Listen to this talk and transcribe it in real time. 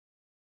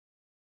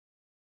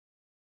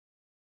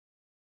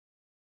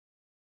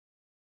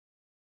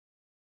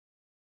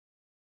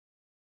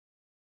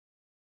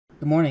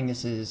Good morning,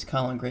 this is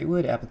Colin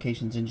Greatwood,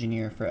 Applications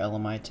Engineer for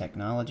LMI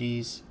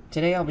Technologies.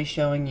 Today I'll be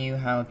showing you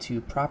how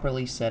to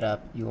properly set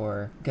up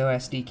your Go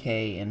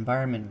SDK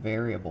environment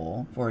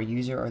variable for a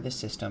user or the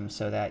system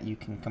so that you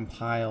can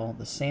compile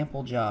the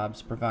sample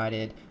jobs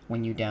provided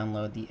when you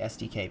download the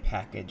SDK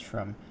package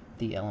from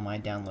the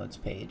LMI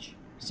downloads page.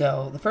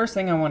 So the first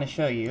thing I want to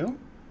show you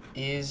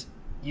is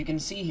you can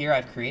see here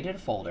I've created a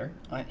folder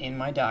in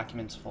my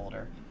Documents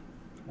folder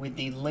with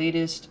the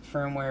latest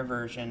firmware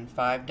version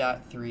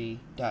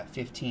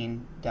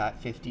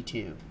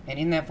 5.3.15.52. And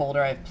in that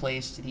folder I've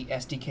placed the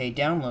SDK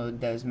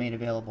download that was made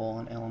available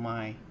on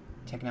LMI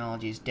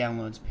Technologies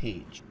downloads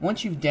page.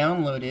 Once you've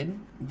downloaded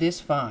this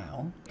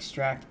file,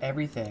 extract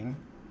everything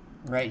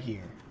right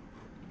here.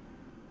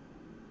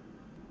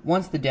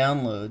 Once the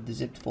download, the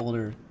zipped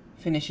folder,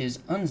 finishes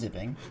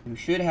unzipping, you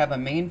should have a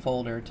main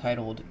folder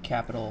titled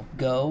capital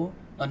Go_SDK.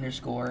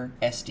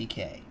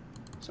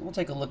 So we'll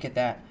take a look at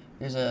that.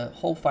 There's a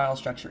whole file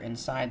structure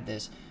inside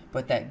this,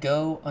 but that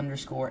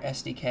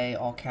Go_SDK,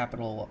 all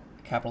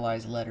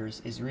capitalized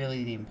letters, is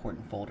really the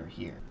important folder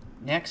here.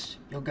 Next,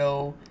 you'll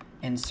go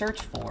and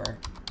search for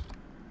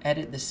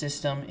edit the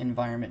system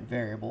environment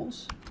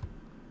variables.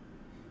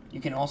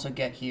 You can also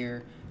get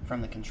here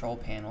from the control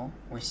panel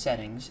or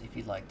settings if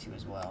you'd like to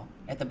as well.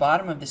 At the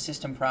bottom of the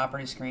system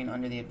property screen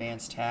under the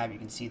advanced tab, you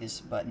can see this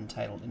button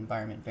titled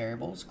environment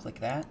variables. Click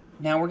that.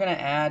 Now we're going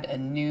to add a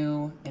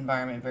new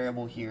environment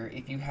variable here.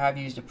 If you have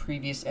used a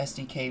previous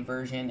SDK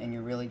version and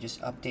you're really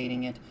just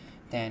updating it,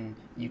 then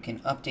you can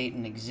update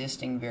an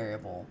existing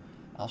variable.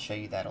 I'll show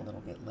you that a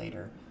little bit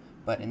later.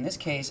 But in this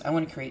case, I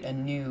want to create a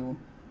new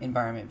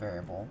environment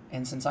variable.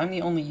 And since I'm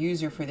the only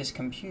user for this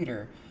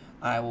computer,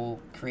 I will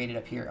create it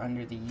up here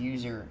under the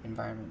user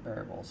environment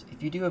variables.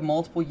 If you do have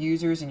multiple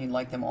users and you'd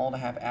like them all to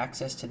have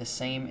access to the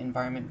same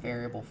environment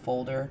variable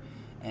folder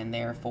and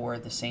therefore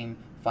the same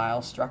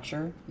file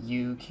structure,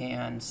 you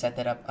can set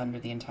that up under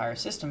the entire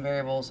system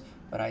variables,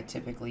 but I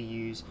typically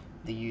use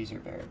the user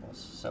variables.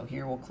 So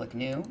here we'll click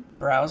New,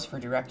 Browse for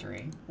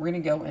Directory. We're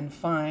going to go and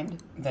find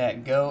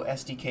that Go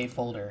SDK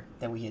folder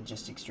that we had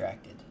just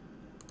extracted.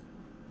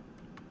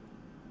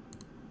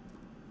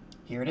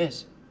 Here it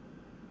is.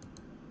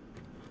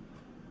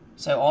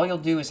 So all you'll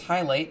do is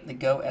highlight the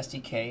Go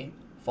SDK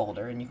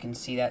folder, and you can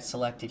see that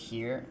selected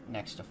here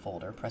next to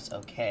folder. Press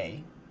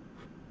OK.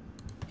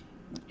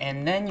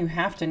 And then you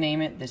have to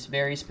name it this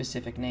very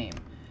specific name.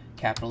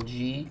 Capital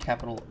G,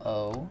 capital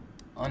O,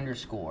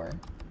 underscore,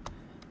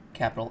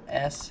 capital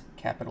S,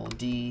 capital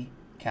D,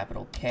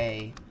 capital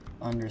K,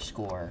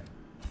 underscore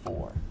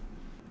 4.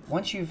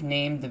 Once you've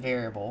named the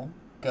variable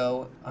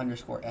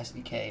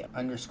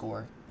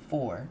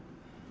Go_SDK_4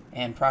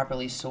 and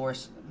properly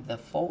source the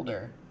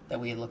folder that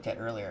we had looked at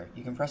earlier,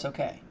 you can press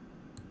OK.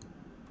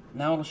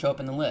 Now it'll show up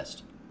in the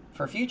list.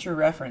 For future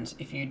reference,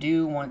 if you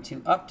do want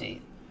to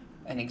update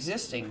an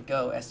existing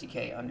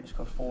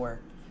Go_SDK_4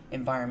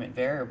 environment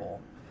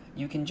variable,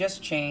 you can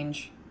just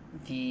change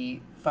the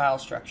file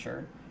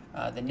structure,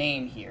 the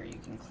name here. You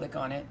can click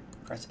on it,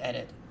 press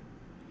Edit.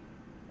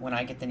 When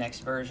I get the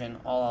next version,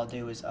 all I'll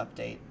do is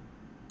update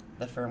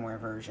the firmware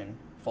version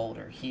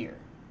folder here,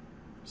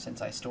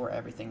 since I store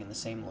everything in the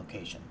same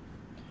location.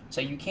 So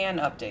you can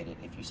update it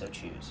if you so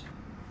choose.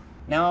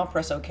 Now I'll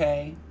press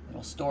OK.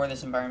 It'll store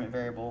this environment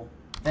variable.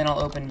 Then I'll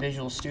open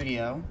Visual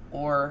Studio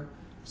or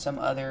some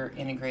other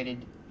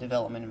integrated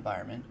development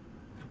environment.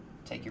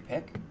 Take your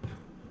pick.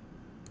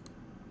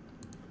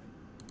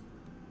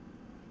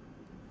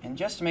 And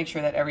just to make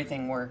sure that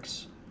everything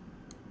works,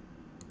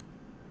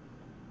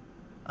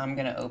 I'm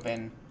going to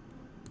open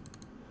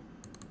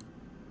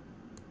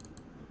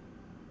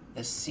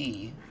the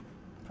C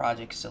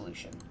project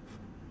solution.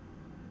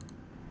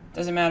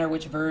 Doesn't matter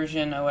which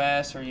version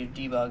OS or your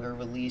debug or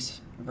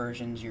release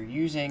versions you're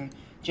using,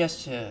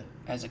 just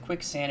as a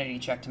quick sanity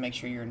check to make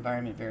sure your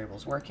environment variable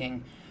is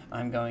working,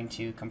 I'm going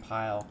to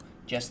compile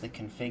just the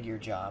configure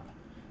job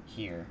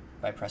here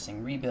by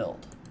pressing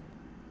rebuild.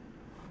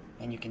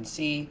 And you can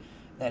see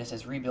that it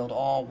says rebuild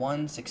all,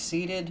 1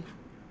 succeeded,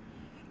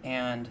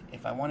 and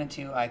if I wanted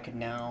to, I could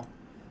now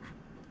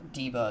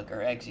debug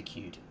or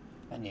execute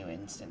a new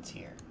instance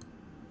here.